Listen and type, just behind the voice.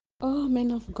Oh, man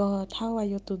of God, how are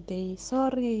you today?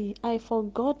 Sorry, I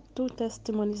forgot two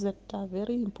testimonies that are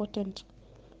very important.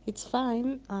 It's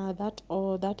fine.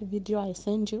 That video I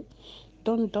sent you,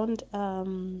 don't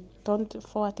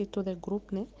forward it to the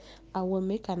group. Ne? I will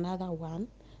make another one.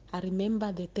 I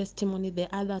remember the testimony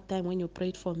the other time when you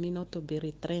prayed for me not to be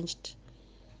retrenched,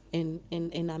 and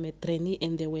I'm a trainee,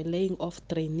 and they were laying off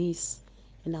trainees,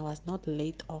 and I was not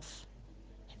laid off.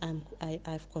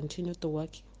 I've continued to work,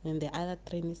 and the other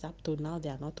trainees up to now they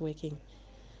are not working.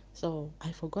 So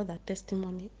I forgot that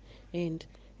testimony, and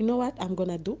you know what I'm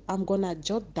gonna do? I'm gonna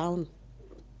jot down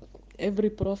every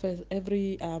prophet,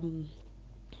 every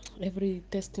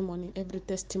testimony.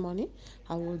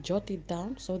 I will jot it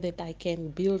down so that I can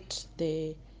build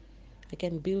the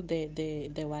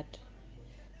what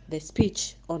the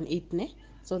speech on it, ne?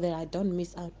 So that I don't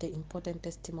miss out the important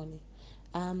testimony.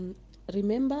 Um,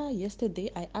 Remember yesterday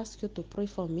I asked you to pray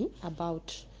for me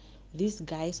about these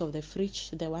guys of the fridge,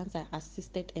 the ones I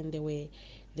assisted, and they were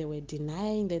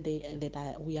denying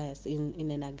that we are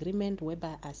in an agreement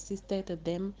whereby I assisted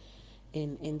them,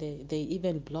 and they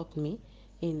even blocked me.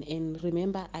 And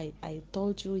remember I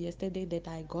told you yesterday that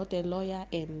I got a lawyer,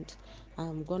 and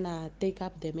I'm gonna take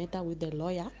up the matter with the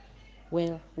lawyer.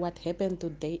 Well, what happened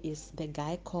today is the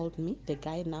guy called me, the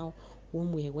guy now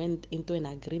whom we went into an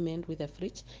agreement with the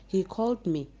fridge. He called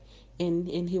me, and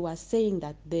he was saying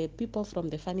that the people from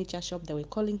the furniture shop, they were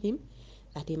calling him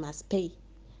that he must pay,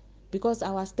 because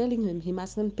I was telling him he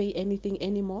mustn't pay anything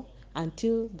anymore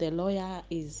until the lawyer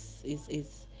is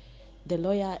the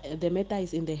lawyer, the matter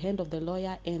is in the hand of the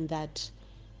lawyer, and that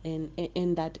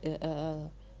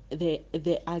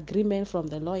the agreement from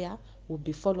the lawyer will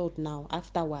be followed now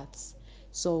afterwards.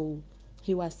 So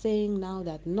he was saying now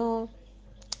that no,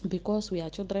 because we are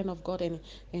children of God, and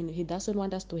he doesn't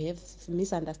want us to have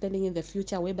misunderstanding in the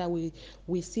future whereby we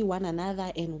see one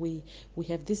another, and we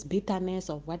have this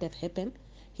bitterness of what have happened.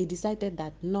 He decided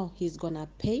that no, he's gonna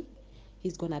pay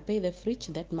the fridge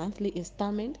that monthly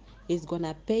installment. He's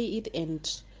gonna pay it, and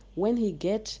when he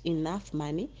get enough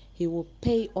money, he will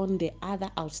pay on the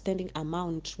other outstanding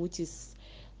amount, which is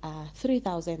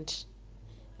 3,000.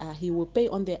 He will pay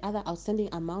on the other outstanding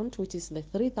amount, which is the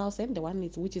 3,000, the one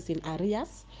which is in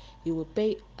arrears. He will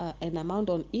pay an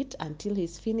amount on it until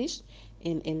he's finished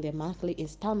in the monthly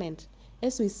installment.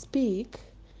 As we speak,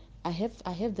 I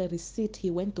have the receipt he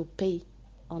went to pay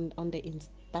on the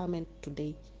installment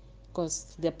today,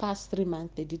 because the past 3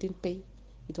 months they didn't pay.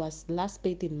 It was last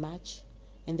paid in March,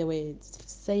 and they were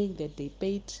saying that they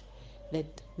paid,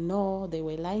 that no, they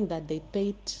were lying that they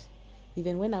paid.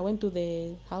 Even when I went to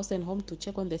the house and home to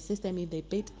check on the system if they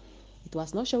paid, it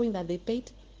was not showing that they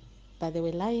paid, but they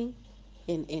were lying.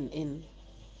 And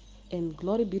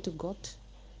glory be to God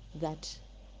that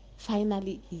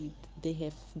finally they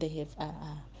have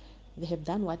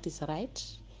done what is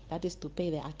right, that is to pay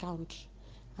the account.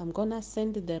 I'm gonna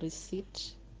send the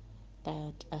receipt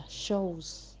that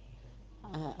shows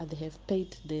they have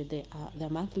paid the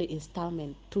monthly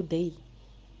installment today,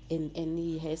 and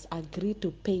he has agreed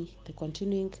to pay the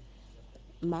continuing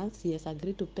months. He has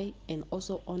agreed to pay, and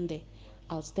also on the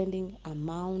outstanding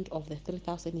amount of the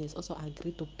 3,000 he has also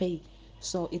agreed to pay.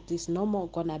 So it is no more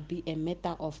gonna be a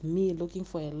matter of me looking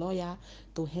for a lawyer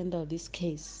to handle this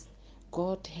case.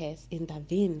 God has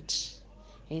intervened,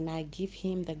 and I give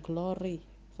him the glory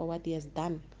for what he has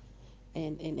done.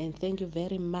 And thank you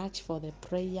very much for the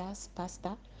prayers,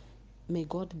 Pastor. May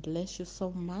God bless you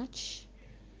so much.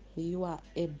 You are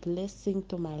a blessing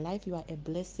to my life. You are a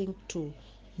blessing to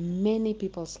many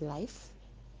people's life.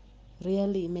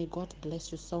 Really, may God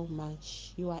bless you so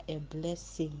much. You are a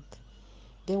blessing.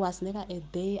 There was never a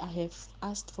day I have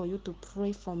asked for you to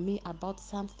pray for me about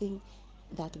something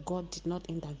that God did not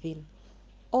intervene.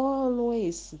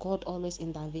 Always, God always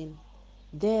intervene.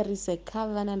 There is a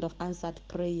covenant of answered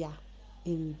prayer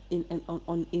in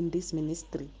this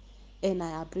ministry, and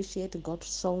I appreciate God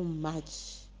so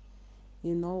much.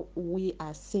 You know, we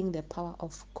are seeing the power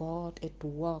of God at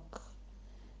work.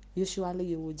 Usually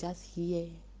you will just hear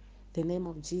the name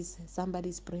of Jesus,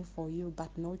 somebody's praying for you,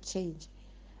 but no change.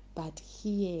 But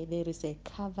here there is a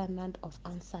covenant of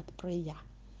answered prayer,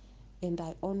 and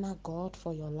I honor God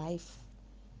for your life.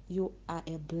 You are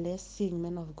a blessing,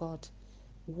 man of God.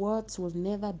 Words will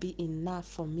never be enough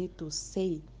for me to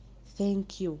say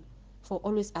thank you for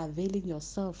always availing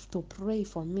yourself to pray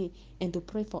for me and to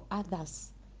pray for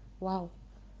others. Wow.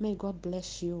 May God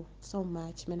bless you so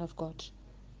much, man of God.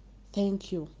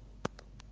 Thank you.